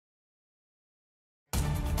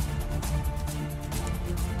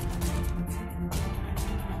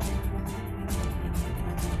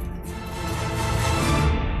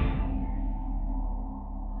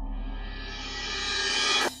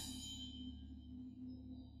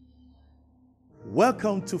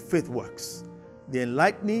Welcome to Faith Works, the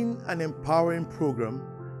enlightening and empowering program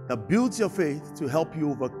that builds your faith to help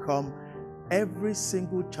you overcome every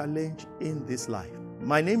single challenge in this life.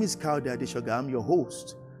 My name is Kayode Adeshoga. I'm your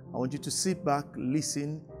host. I want you to sit back,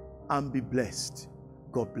 listen, and be blessed.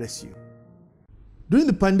 God bless you. During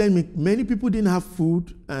the pandemic, many people didn't have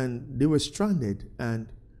food and they were stranded,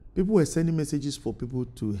 and people were sending messages for people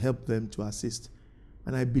to help them, to assist.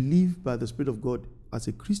 And I believe by the Spirit of God, as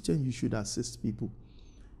a Christian, you should assist people,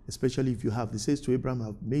 especially if you have. He says to Abraham,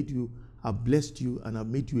 I've blessed you, and I've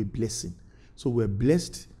made you a blessing. So we're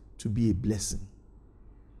blessed to be a blessing.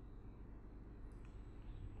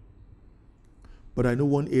 But I know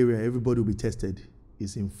one area everybody will be tested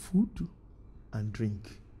is in food and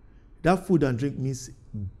drink. That food and drink means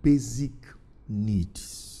basic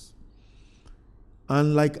needs.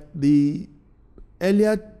 And like the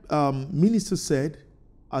earlier minister said,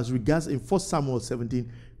 as regards in 1 Samuel 17,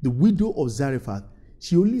 the widow of Zarephath,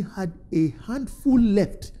 she only had a handful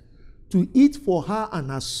left to eat for her and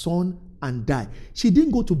her son and die. She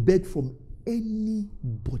didn't go to beg from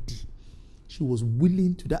anybody. She was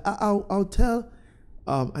willing to die. I'll tell,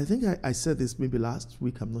 I think I said this maybe last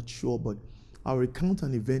week, I'm not sure, but I'll recount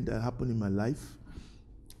an event that happened in my life.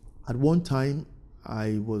 At one time,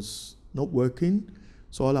 I was not working,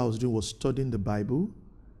 so all I was doing was studying the Bible.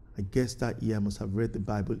 I guess that year I must have read the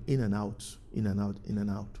Bible in and out, in and out, in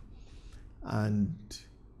and out. And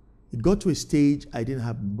it got to a stage I didn't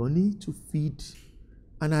have money to feed.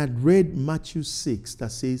 And I had read Matthew 6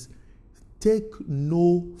 that says, take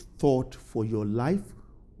no thought for your life,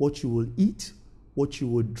 what you will eat, what you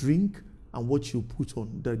will drink, and what you put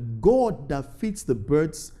on. The God that feeds the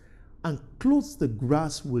birds and clothes the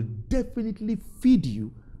grass will definitely feed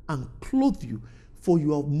you and clothe you, for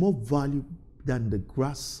you have more value than the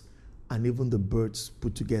grass and even the birds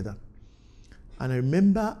put together. And I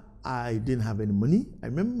remember I didn't have any money. I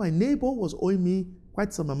remember my neighbor was owing me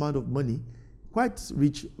quite some amount of money, quite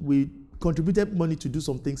rich. We contributed money to do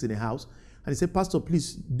some things in the house. And he said, Pastor,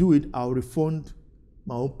 please do it. I'll refund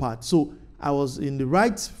my own part. So I was in the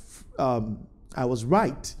right, I was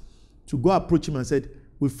right to go approach him and said,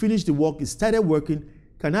 we finished the work. It started working.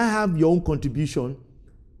 Can I have your own contribution?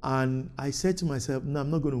 And I said to myself, no, I'm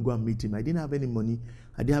not going to go and meet him. I didn't have any money.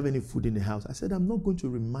 I didn't have any food in the house. I said, I'm not going to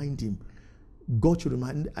remind him. God should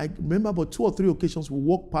remind him. I remember about 2 or 3 occasions we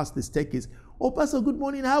walked past the staircase. Oh, Pastor, good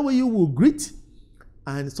morning. How are you? We'll greet.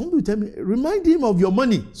 And somebody will tell me, remind him of your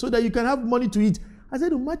money so that you can have money to eat. I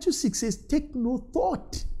said, Matthew 6 says, take no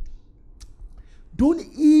thought. Don't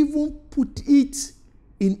even put it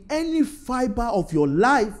in any fiber of your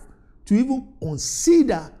life to even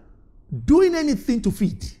consider doing anything to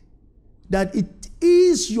feed. That it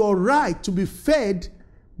is your right to be fed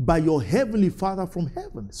by your heavenly Father from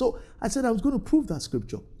heaven. So I said I was going to prove that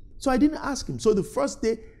scripture. So I didn't ask him. So the first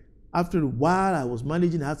day, after a while, I was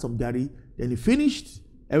managing, I had some gari. Then he finished,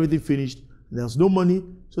 everything finished. There was no money.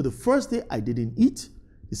 So the first day, I didn't eat.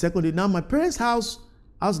 The second day, now my parents' house,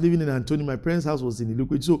 I was living in Anthony. My parents' house was in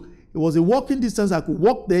Ilukwich. So it was a walking distance. I could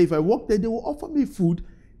walk there. If I walked there, they would offer me food.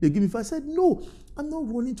 They give me food. I said, no, I'm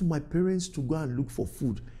not running to my parents to go and look for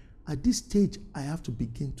food. At this stage, I have to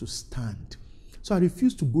begin to stand. So I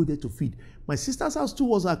refused to go there to feed. My sister's house too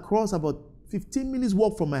was across about 15 minutes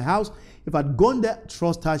walk from my house. If I'd gone there,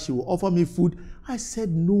 trust her, she will offer me food. I said,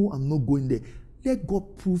 no, I'm not going there. Let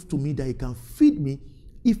God prove to me that he can feed me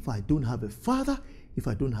if I don't have a father, if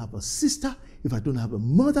I don't have a sister, if I don't have a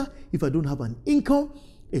mother, if I don't have an income.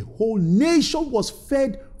 A whole nation was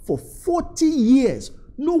fed for 40 years.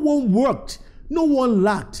 No one worked. No one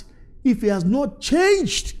lacked. If he has not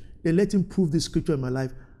changed, then let him prove this scripture in my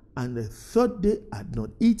life. And the third day I had not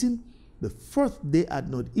eaten. The fourth day I had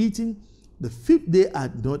not eaten. The fifth day I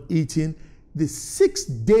had not eaten. The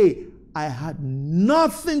sixth day I had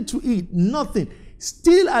nothing to eat. Nothing.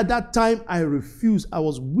 Still at that time I refused. I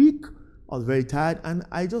was weak. I was very tired. And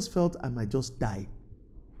I just felt I might just die.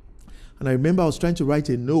 And I remember I was trying to write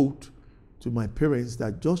a note to my parents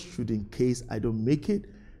that just should, in case I don't make it,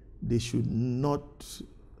 they should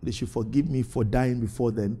forgive me for dying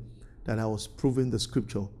before them, that I was proving the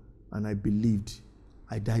scripture and I believed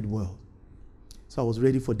I died well. So I was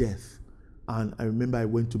ready for death. And I remember I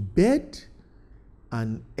went to bed,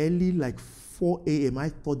 and early, like 4 a.m., I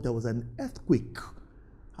thought there was an earthquake.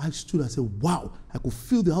 I stood and said, wow, I could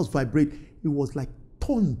feel the house vibrate. It was like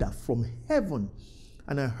thunder from heaven.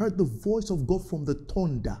 And I heard the voice of God from the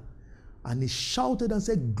thunder. And he shouted and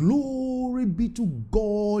said, glory be to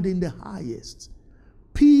God in the highest.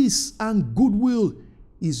 Peace and goodwill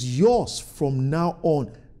is yours from now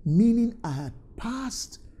on. Meaning I had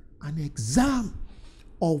passed an exam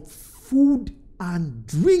of food and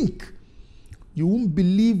drink. You won't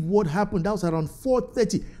believe what happened. That was around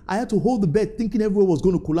 4:30. I had to hold the bed thinking everywhere was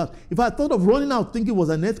going to collapse. If I thought of running out thinking it was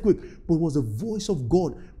an earthquake, but it was the voice of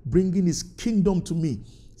God bringing his kingdom to me,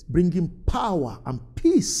 bringing power and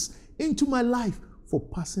peace into my life for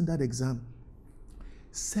passing that exam.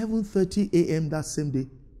 7:30 a.m. that same day,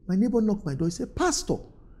 my neighbor knocked my door. He said, Pastor,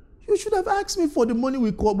 you should have asked me for the money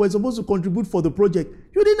we're supposed to contribute for the project.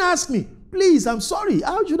 You didn't ask me. Please, I'm sorry.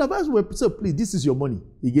 I should have asked you. So please, this is your money.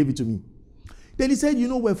 He gave it to me. Then he said,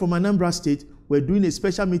 we're from Anambra State. We're doing a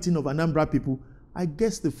special meeting of Anambra people. I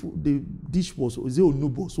guess the dish was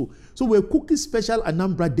onubu. So we're cooking special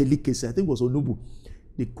Anambra delicacy. I think it was onubu.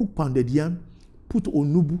 They cooked pounded yam, put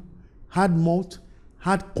onubu, had malt,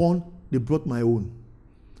 had corn. They brought my own.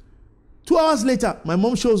 2 hours later, my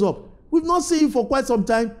mom shows up. We've not seen you for quite some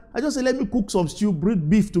time. I just said, let me cook some stew, bring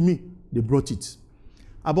beef to me. They brought it.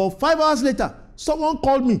 About 5 hours later, someone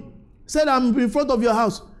called me, said, I'm in front of your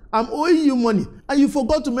house. I'm owing you money. And you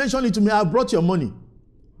forgot to mention it to me. I brought your money.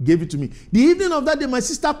 Gave it to me. The evening of that day, my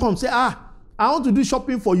sister comes, say, I want to do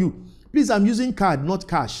shopping for you. Please, I'm using card, not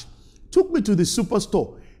cash. Took me to the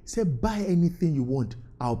superstore. Said, buy anything you want.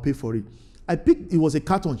 I'll pay for it. I picked, it was a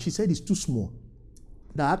carton. She said, it's too small.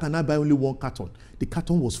 That I cannot buy only one carton. The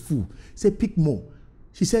carton was full. Said, pick more.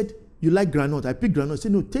 She said, you like granite? I picked granite. She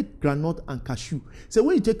said, no, take granite and cashew. Said,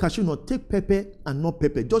 when you take cashew nut, take pepper and not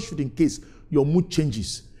pepper. Just shoot in case your mood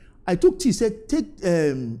changes. I took tea. Said, take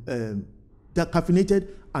the caffeinated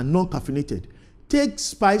and non-caffeinated. Take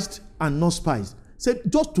spiced and not spiced. Said,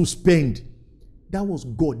 just to spend. That was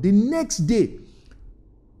God. The next day,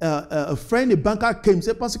 a friend, a banker came,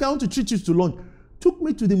 said, Pastor, I want to treat you to lunch. Took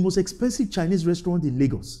me to the most expensive Chinese restaurant in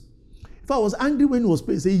Lagos. If I was angry when he was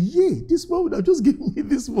paying, say, this man would have just given me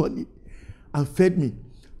this money and fed me.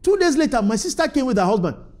 2 days later, my sister came with her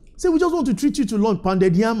husband. Said, we just want to treat you to lunch,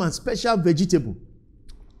 pounded yam and special vegetable.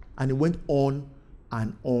 And it went on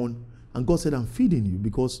and on. And God said, I'm feeding you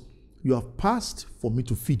because you have passed for me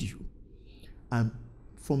to feed you. And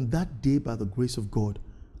from that day, by the grace of God,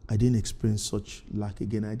 I didn't experience such lack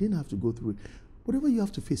again. I didn't have to go through it. Whatever you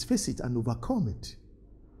have to face it and overcome it.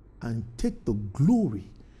 And take the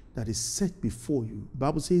glory that is set before you. The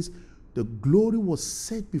Bible says the glory was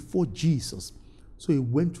set before Jesus. So he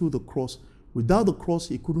went through the cross. Without the cross,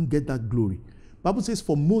 he couldn't get that glory. The Bible says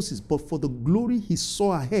for Moses, but for the glory he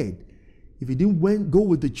saw ahead, if he didn't go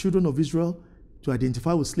with the children of Israel to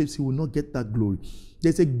identify with slaves, he will not get that glory.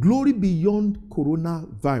 There's a glory beyond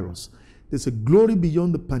coronavirus. There's a glory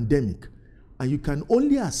beyond the pandemic. And you can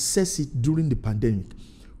only access it during the pandemic.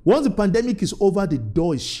 Once the pandemic is over, the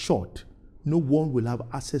door is shut. No one will have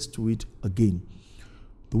access to it again.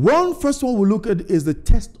 The first one we'll look at is the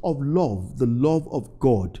test of love, the love of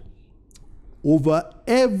God over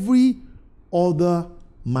every other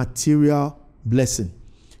material blessing.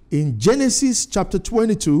 In Genesis chapter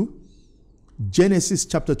 22,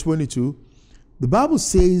 the Bible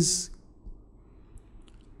says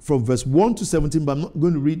from verse 1 to 17, but I'm not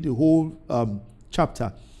going to read the whole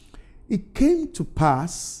chapter. It came to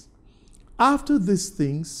pass after these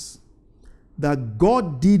things that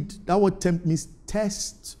God did, that word tempt means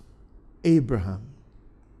test Abraham,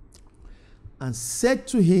 and said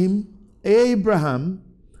to him, Abraham.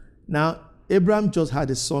 Now, Abraham just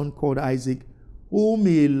had a son called Isaac, whom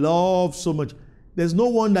he loved so much. There's no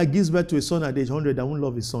one that gives birth to a son at age 100 that won't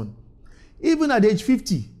love his son. Even at age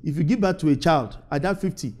 50, if you give birth to a child at that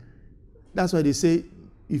 50, that's why they say,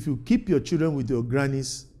 if you keep your children with your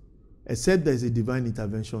grannies, except there's a divine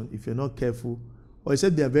intervention, if you're not careful, or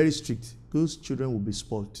except they are very strict, those children will be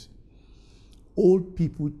spoiled. Old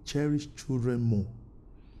people cherish children more.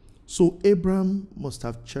 So Abraham must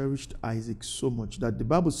have cherished Isaac so much that the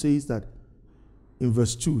Bible says that in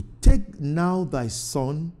verse 2, take now thy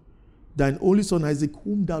son, thine only son Isaac,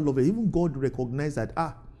 whom thou lovest. Even God recognized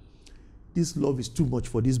that, this love is too much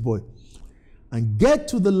for this boy. And get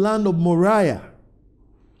to the land of Moriah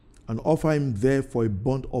and offer him there for a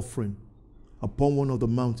burnt offering upon one of the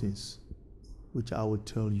mountains, which I will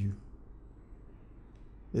tell you.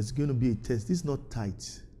 There's going to be a test. This is not tithe.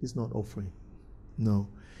 This is not offering. No.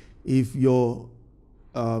 If your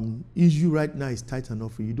issue right now is tithe and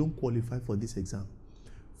offering, you don't qualify for this exam.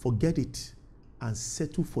 Forget it and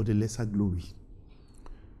settle for the lesser glory.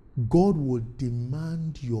 God will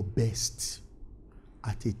demand your best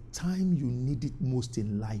at a time you need it most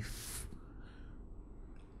in life.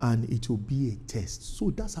 And it will be a test.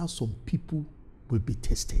 So that's how some people will be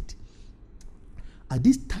tested. At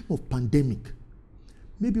this time of pandemic,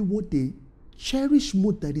 maybe what they cherish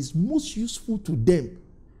more, that is most useful to them,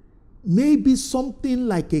 maybe something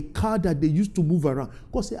like a car that they used to move around.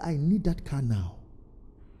 God said, I need that car now.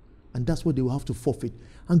 And that's what they will have to forfeit.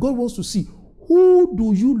 And God wants to see, who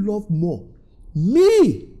do you love more,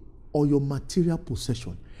 me or your material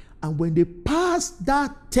possession? And when they pass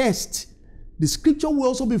that test, the scripture will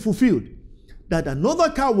also be fulfilled, that another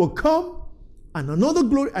car will come and another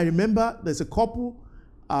glory. I remember there's a couple,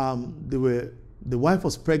 the wife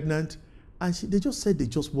was pregnant, and they just said they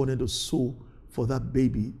just wanted to sow for that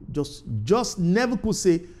baby, just never could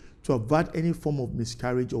say, to avert any form of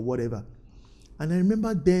miscarriage or whatever. And I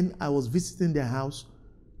remember then I was visiting their house,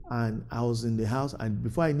 and I was in the house, and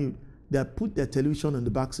before I knew, they had put their television on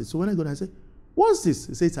the back seat. So when I go there, I said, what's this?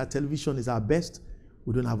 They say, it's our television, it's our best.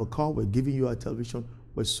 We don't have a car, we're giving you our television,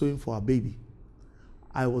 we're sewing for our baby.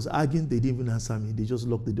 I was arguing, they didn't even answer me. They just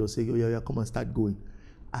locked the door, saying, oh yeah, come and start going.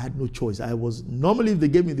 I had no choice. Normally if they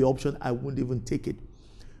gave me the option, I wouldn't even take it.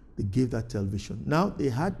 They gave that television. Now they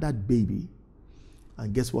had that baby,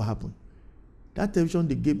 and guess what happened? That television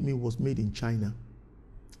they gave me was made in China.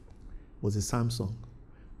 It was a Samsung.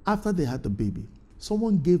 After they had the baby,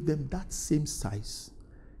 someone gave them that same size,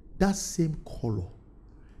 that same color,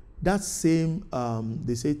 that same,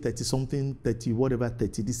 they say 30-something, 30 whatever,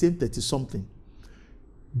 30, the same 30-something.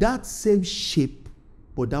 That same shape,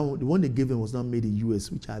 but that one, the one they gave them was not made in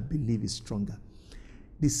US, which I believe is stronger.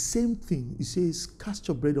 The same thing, it says, cast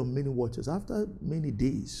your bread on many waters. After many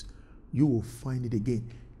days, you will find it again.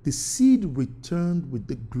 The seed returned with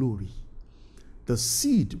the glory. The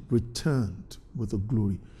seed returned with the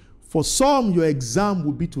glory. For some, your exam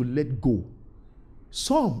will be to let go.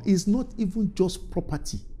 Some is not even just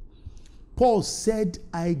property. Paul said,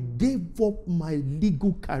 I gave up my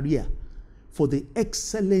legal career for the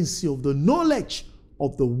excellency of the knowledge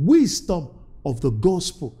of the wisdom of the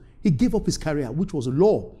gospel. He gave up his career, which was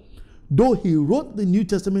law. Though he wrote the New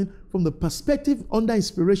Testament from the perspective under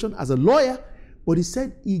inspiration as a lawyer, but he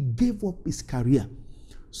said he gave up his career.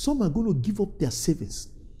 Some are going to give up their savings.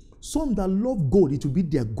 Some that love gold, it will be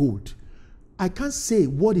their gold. I can't say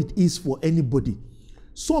what it is for anybody.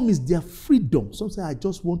 Some is their freedom. Some say, I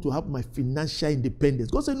just want to have my financial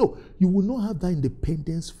independence. God said, no, you will not have that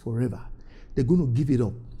independence forever. They're going to give it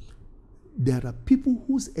up. There are people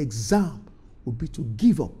whose exam will be to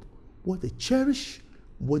give up what they cherish,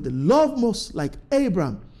 what they love most, like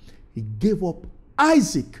Abraham. He gave up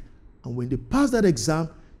Isaac. And when they pass that exam,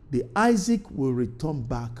 the Isaac will return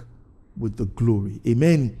back with the glory.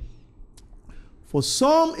 Amen. For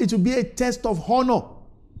some, it will be a test of honor.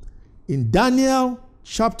 In Daniel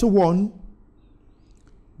chapter 1,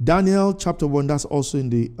 that's also in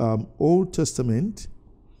the Old Testament.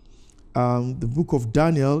 The book of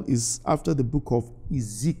Daniel is after the book of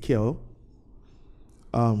Ezekiel.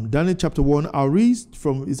 Daniel chapter 1, I'll read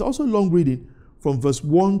from, it's also long reading, from verse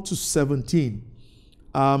 1 to 17.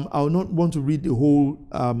 I'll not want to read the whole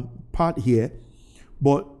part here,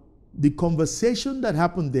 but the conversation that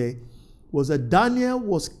happened there was that Daniel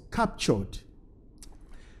was captured.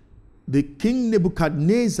 The king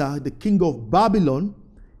Nebuchadnezzar, the king of Babylon,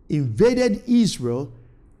 invaded Israel,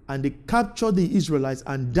 and they captured the Israelites,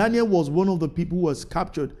 and Daniel was one of the people who was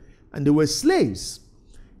captured, and they were slaves.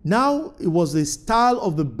 Now, it was the style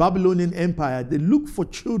of the Babylonian Empire. They look for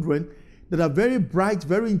children that are very bright,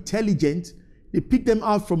 very intelligent. They pick them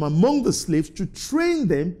out from among the slaves to train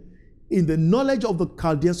them in the knowledge of the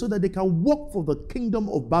Chaldeans so that they can work for the kingdom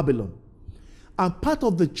of Babylon. And part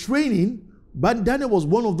of the training, but Daniel was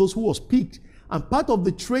one of those who was picked, and part of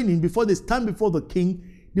the training, before they stand before the king,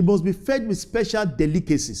 they must be fed with special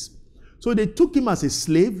delicacies. So they took him as a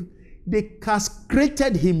slave. They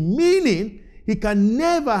castrated him, meaning he can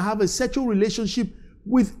never have a sexual relationship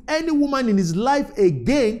with any woman in his life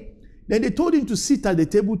again. Then they told him to sit at the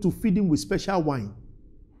table to feed him with special wine.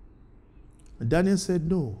 And Daniel said,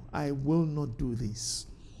 no, I will not do this.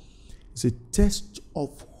 It's a test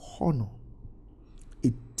of honor,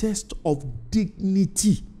 a test of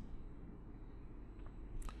dignity,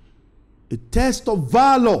 a test of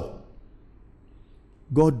valor.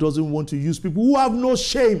 God doesn't want to use people who have no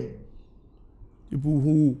shame, people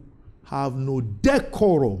who have no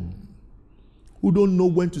decorum, who don't know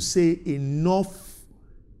when to say enough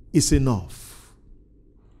is enough.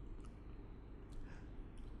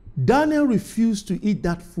 Daniel refused to eat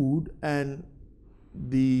that food, and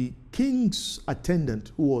the king's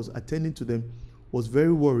attendant who was attending to them was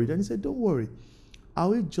very worried, and he said, don't worry,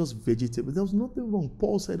 I'll eat just vegetables. There was nothing wrong.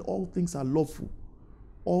 Paul said all things are lawful.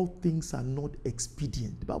 All things are not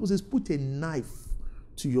expedient. The Bible says put a knife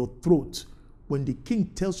to your throat when the king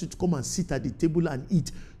tells you to come and sit at the table and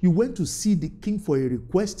eat. You went to see the king for a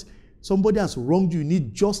request. Somebody has wronged you. You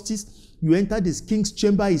need justice. You enter this king's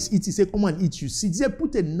chamber. He's eating. He said, come and eat. You sit. He said,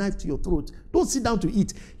 put a knife to your throat. Don't sit down to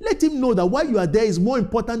eat. Let him know that while you are there is more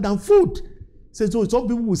important than food. Says, so some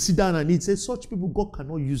people will sit down and eat. Says, such people, God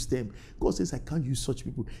cannot use them. God says, I can't use such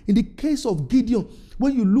people. In the case of Gideon,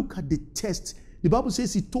 when you look at the test, the Bible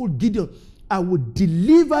says he told Gideon, I will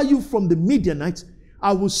deliver you from the Midianites.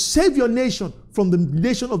 I will save your nation from the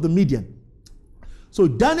nation of the Midian. So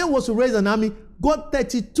Daniel was to raise an army, got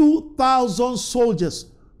 32,000 soldiers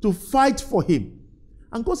to fight for him.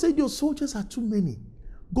 And God said, your soldiers are too many.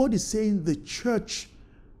 God is saying the church,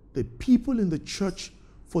 the people in the church,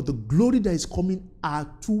 for the glory that is coming are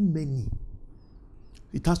too many.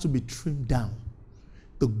 It has to be trimmed down.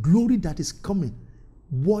 The glory that is coming,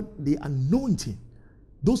 what the anointing,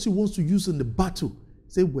 those he wants to use in the battle,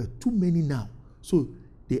 say we're too many now. So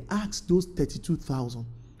they asked those 32,000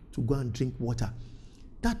 to go and drink water.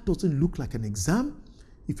 That doesn't look like an exam.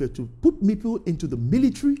 If you're to put people into the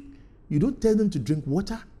military, you don't tell them to drink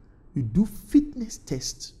water. You do fitness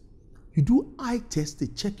tests. You do eye tests. They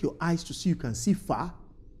check your eyes to see you can see far.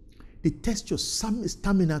 They test your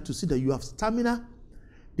stamina to see that you have stamina.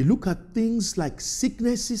 They look at things like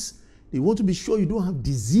sicknesses. They want to be sure you don't have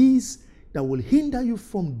disease that will hinder you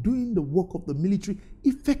from doing the work of the military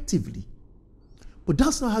effectively. But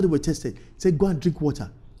that's not how they were tested. They said, go and drink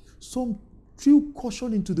water. Some threw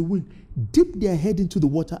caution into the wind, dipped their head into the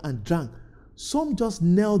water and drank. Some just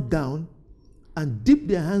knelt down and dipped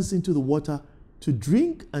their hands into the water to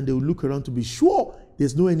drink, and they would look around to be sure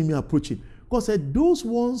there's no enemy approaching. God said, those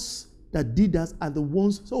ones that did that are the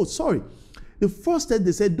ones, the first step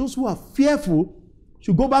they said, those who are fearful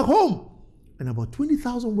should go back home. And about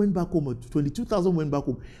 20,000 went back home, or 22,000 went back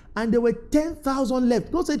home. And there were 10,000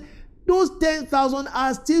 left. God said, those 10,000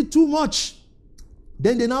 are still too much.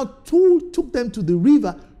 Then they now took them to the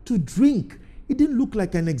river to drink. It didn't look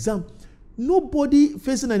like an exam. Nobody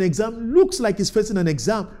facing an exam looks like he's facing an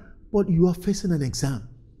exam, but you are facing an exam.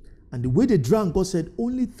 And the way they drank, God said,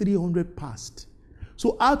 only 300 passed.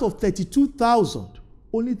 So out of 32,000,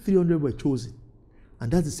 only 300 were chosen.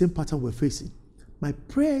 And that's the same pattern we're facing. My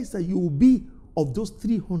prayer is that you will be of those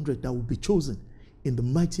 300 that will be chosen in the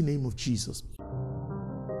mighty name of Jesus.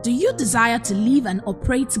 Do you desire to live and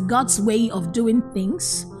operate God's way of doing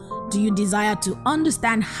things? Do you desire to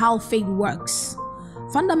understand how faith works?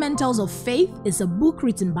 Fundamentals of Faith is a book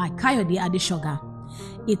written by Kayode Adeshoga.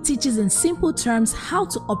 It teaches in simple terms how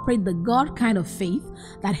to operate the God kind of faith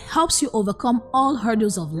that helps you overcome all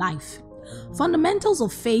hurdles of life. Fundamentals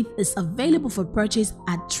of Faith is available for purchase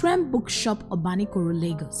at Trem Bookshop, Obanikoro,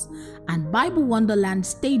 Lagos, and Bible Wonderland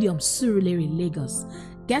Stadium, Surulere, Lagos.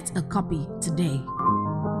 Get a copy today.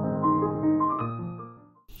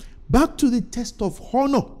 Back to the test of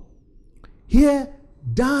honor. Here,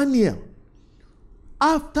 Daniel,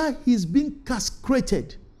 after he's been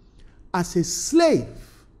castrated as a slave,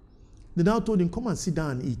 they now told him, come and sit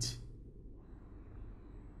down and eat.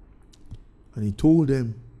 And he told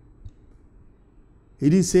them, he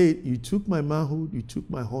didn't say, you took my manhood, you took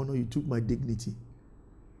my honor, you took my dignity.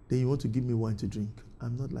 Then you want to give me wine to drink.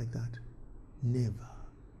 I'm not like that. Never.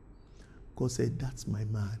 God said, that's my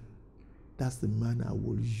man. That's the man I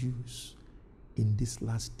will use in these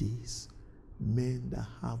last days. Men that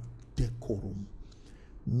have decorum.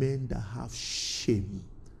 Men that have shame.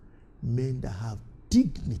 Men that have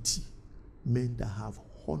dignity. Men that have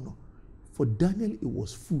honor. For Daniel, it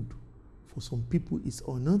was food. For some people, it's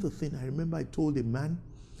another thing. I remember I told a man,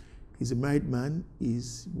 he's a married man, he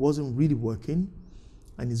wasn't really working,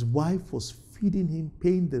 and his wife was feeding him,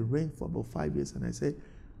 paying the rent for about 5 years. And I said,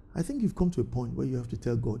 I think you've come to a point where you have to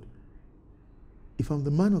tell God, if I'm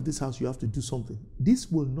the man of this house, you have to do something. This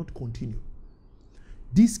will not continue.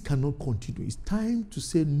 This cannot continue. It's time to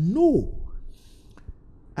say no.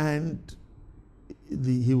 And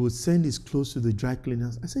he would send his clothes to the dry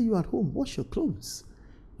cleaners. I said, you're at home, wash your clothes.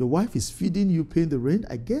 Your wife is feeding you, paying the rent.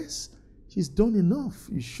 I guess she's done enough.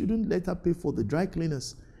 You shouldn't let her pay for the dry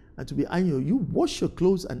cleaners and to be ironing. You wash your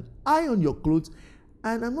clothes and iron your clothes.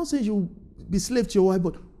 And I'm not saying you be slave to your wife,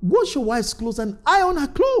 but wash your wife's clothes and iron her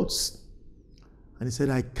clothes. And he said,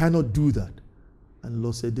 I cannot do that. And the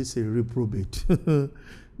Lord said, this is a reprobate.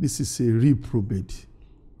 This is a reprobate.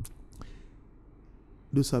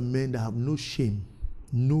 Those are men that have no shame.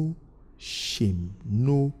 No shame.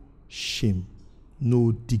 No shame.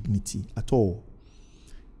 No dignity at all.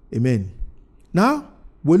 Amen. Now,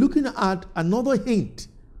 we're looking at another hint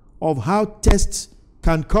of how tests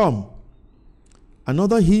can come.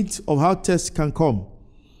 Another hint of how tests can come.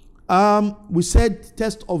 We said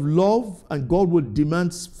test of love, and God will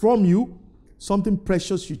demand from you something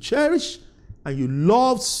precious you cherish and you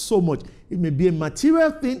love so much. It may be a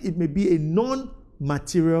material thing, it may be a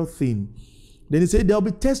non-material thing. Then he said there will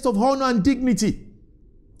be test of honor and dignity.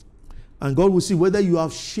 And God will see whether you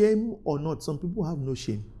have shame or not. Some people have no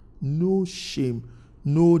shame. no shame,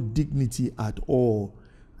 no dignity at all.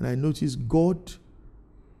 And I notice God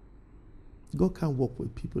can't work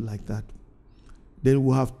with people like that. Then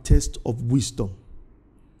we'll have test of wisdom,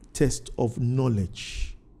 test of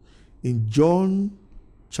knowledge. In John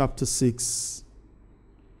chapter 6,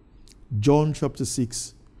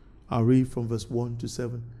 I'll read from verse 1 to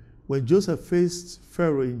 7. When Joseph faced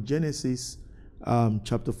Pharaoh in Genesis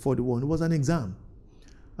chapter 41, it was an exam.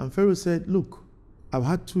 And Pharaoh said, look, I've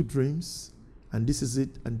had 2 dreams, and this is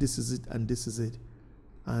it, and this is it, and this is it.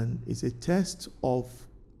 And it's a test of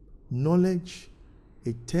knowledge,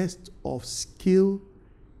 a test of skill,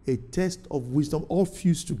 a test of wisdom, all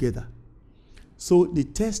fused together. So the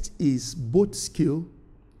test is both skill,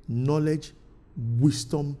 knowledge,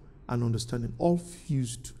 wisdom, and understanding, all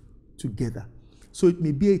fused together. So it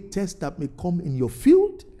may be a test that may come in your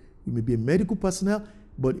field, you may be a medical personnel,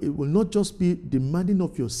 but it will not just be demanding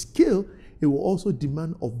of your skill, it will also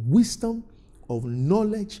demand of wisdom, of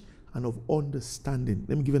knowledge, and of understanding.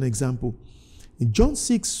 Let me give an example. In John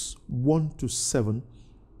 6, 1 to 7,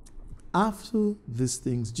 after these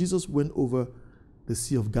things, Jesus went over the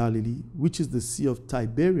Sea of Galilee, which is the Sea of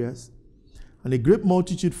Tiberias, and a great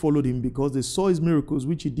multitude followed him because they saw his miracles,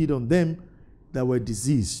 which he did on them that were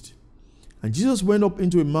diseased. And Jesus went up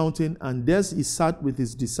into a mountain, and there he sat with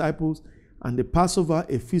his disciples, and the Passover,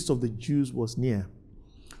 a feast of the Jews, was near.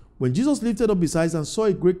 When Jesus lifted up his eyes and saw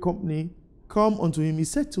a great company come unto him, he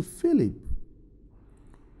said to Philip,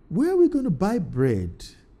 where are we going to buy bread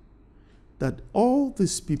that all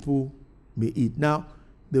these people may eat? Now,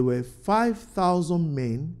 there were 5,000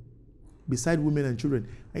 men beside women and children.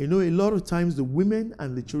 And you know, a lot of times the women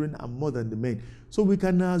and the children are more than the men. So we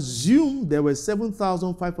can assume there were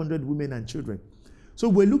 7,500 women and children. So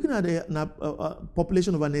we're looking at a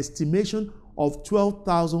population of an estimation of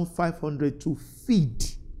 12,500 to feed.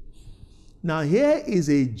 Now here is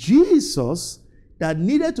a Jesus that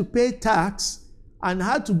needed to pay tax and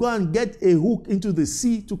had to go and get a hook into the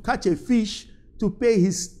sea to catch a fish to pay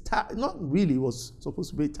his tax. Not really, he was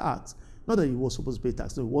supposed to pay tax. Not that he was supposed to pay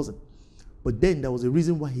tax, no, he wasn't. But then there was a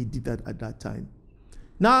reason why he did that at that time.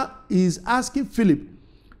 Now he's asking Philip,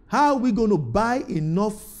 how are we going to buy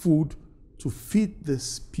enough food to feed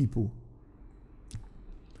these people?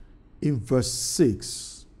 In verse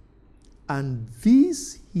 6, and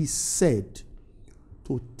this he said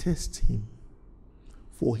to test him,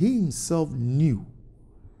 for he himself knew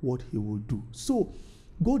what he would do. So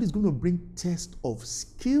God is going to bring test of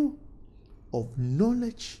skill, of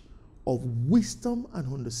knowledge, of wisdom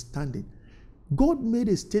and understanding. God made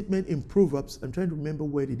a statement in Proverbs, I'm trying to remember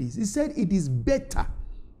where it is. He said it is better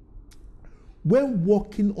when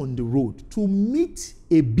walking on the road to meet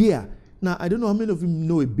a bear. Now, I don't know how many of you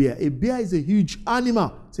know a bear. A bear is a huge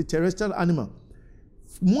animal. It's a terrestrial animal.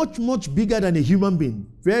 Much, much bigger than a human being.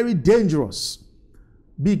 Very dangerous.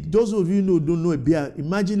 Big. Those of you who don't know a bear,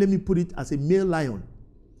 imagine, let me put it as a male lion.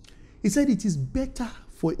 He said it is better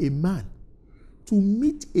for a man to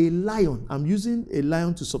meet a lion. I'm using a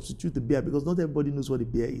lion to substitute the bear because not everybody knows what a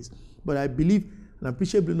bear is. But I believe, and I'm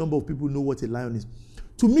pretty sure a number of people know what a lion is.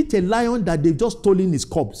 To meet a lion that they've just stolen his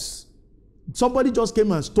cubs. Somebody just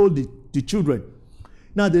came and stole the children.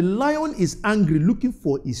 Now the lion is angry looking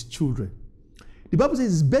for his children. The Bible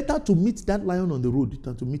says it's better to meet that lion on the road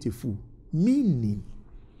than to meet a fool. Meaning,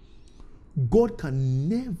 God can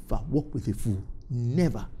never walk with a fool.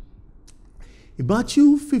 Never. In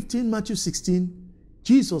Matthew 15, Matthew 16,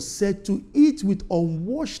 Jesus said to eat with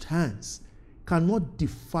unwashed hands cannot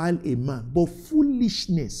defile a man, but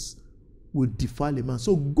foolishness will defile a man.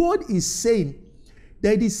 So God is saying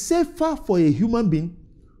that it is safer for a human being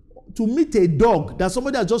to meet a dog that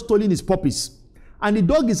somebody has just stolen his puppies, and the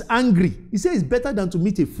dog is angry. He says it's better than to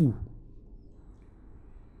meet a fool.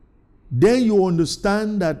 Then you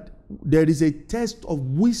understand that there is a test of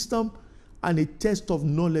wisdom and a test of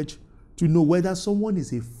knowledge to know whether someone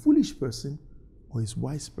is a foolish person or is a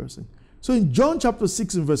wise person. So in John chapter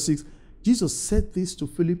 6 and verse 6, Jesus said this to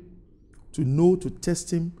Philip to know, to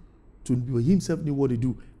test him, to himself knew what to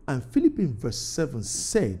do. And Philip in verse 7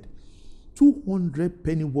 said, 200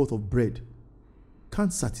 penny worth of bread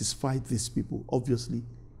can't satisfy these people. Obviously,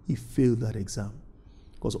 he failed that exam.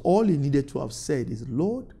 Because all he needed to have said is,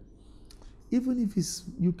 Lord, even if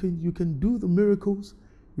you can do the miracles,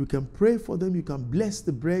 you can pray for them, you can bless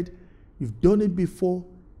the bread, you've done it before,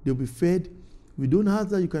 they'll be fed. If you don't have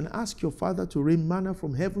that, you can ask your father to rain manna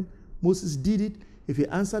from heaven. Moses did it. If he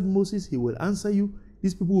answered Moses, he will answer you.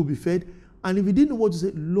 These people will be fed. And if you didn't know what to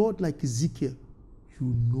say, Lord, like Ezekiel,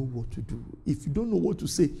 you know what to do. If you don't know what to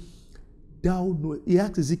say, thou know. He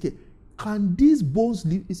asked Ezekiel, can these bones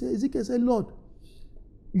live? He said, Ezekiel said, Lord,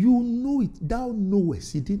 You know it. Thou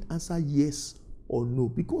knowest. He didn't answer yes or no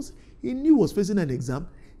because he knew he was facing an exam.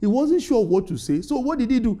 He wasn't sure what to say. So what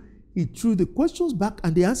did he do? He threw the questions back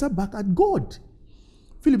and the answer back at God.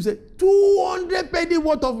 Philip said, 200 penny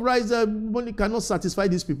worth of rice money cannot satisfy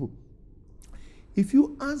these people. If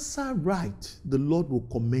you answer right, the Lord will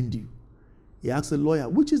commend you. He asked the lawyer,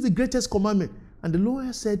 which is the greatest commandment? And the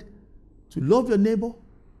lawyer said, to love your neighbor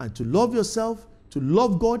and to love yourself, to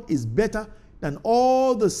love God is better than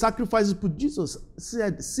all the sacrifices. But Jesus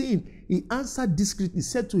said, seeing, he answered discreetly, he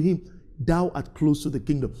said to him, thou art close to the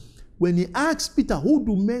kingdom. When he asked Peter, who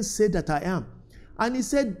do men say that I am? And he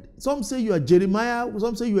said, some say you are Jeremiah,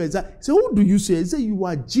 some say you are Isaiah. He said, who do you say? He said, you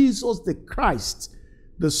are Jesus the Christ,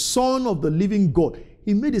 the Son of the living God.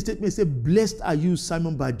 He made a statement, he said, blessed are you,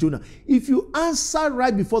 Simon Bar-Jonah. If you answer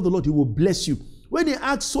right before the Lord, he will bless you. When he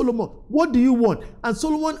asked Solomon, what do you want? And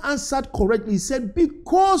Solomon answered correctly. He said,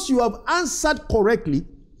 because you have answered correctly,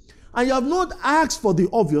 and you have not asked for the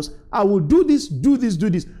obvious, I will do this, do this, do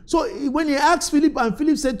this. So when he asked Philip, and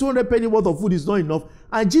Philip said 200 penny worth of food is not enough,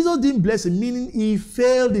 and Jesus didn't bless him, meaning he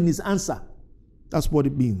failed in his answer. That's what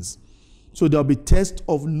it means. So there'll be test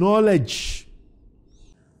of knowledge.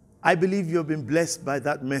 I believe you've been blessed by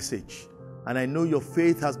that message, and I know your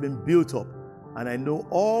faith has been built up, and I know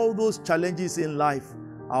all those challenges in life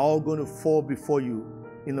are all going to fall before you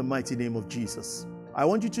in the mighty name of Jesus. I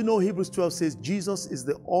want you to know Hebrews 12 says Jesus is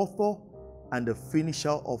the author and the finisher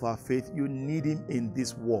of our faith. You need him in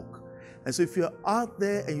this walk. And so if you're out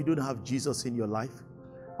there and you don't have Jesus in your life,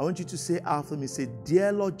 I want you to say after me, say,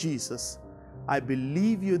 dear Lord Jesus, I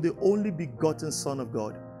believe you're the only begotten Son of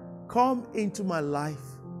God. Come into my life,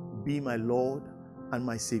 be my Lord and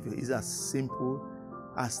my Savior. It's as simple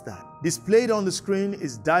as that. Displayed on the screen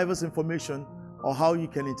is diverse information on how you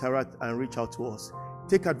can interact and reach out to us.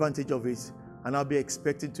 Take advantage of it, and I'll be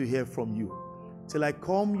expecting to hear from you. Till I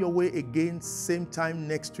come your way again, same time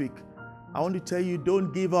next week, I want to tell you,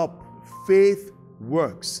 don't give up. Faith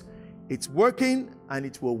works. It's working, and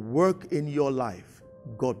it will work in your life.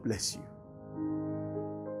 God bless you.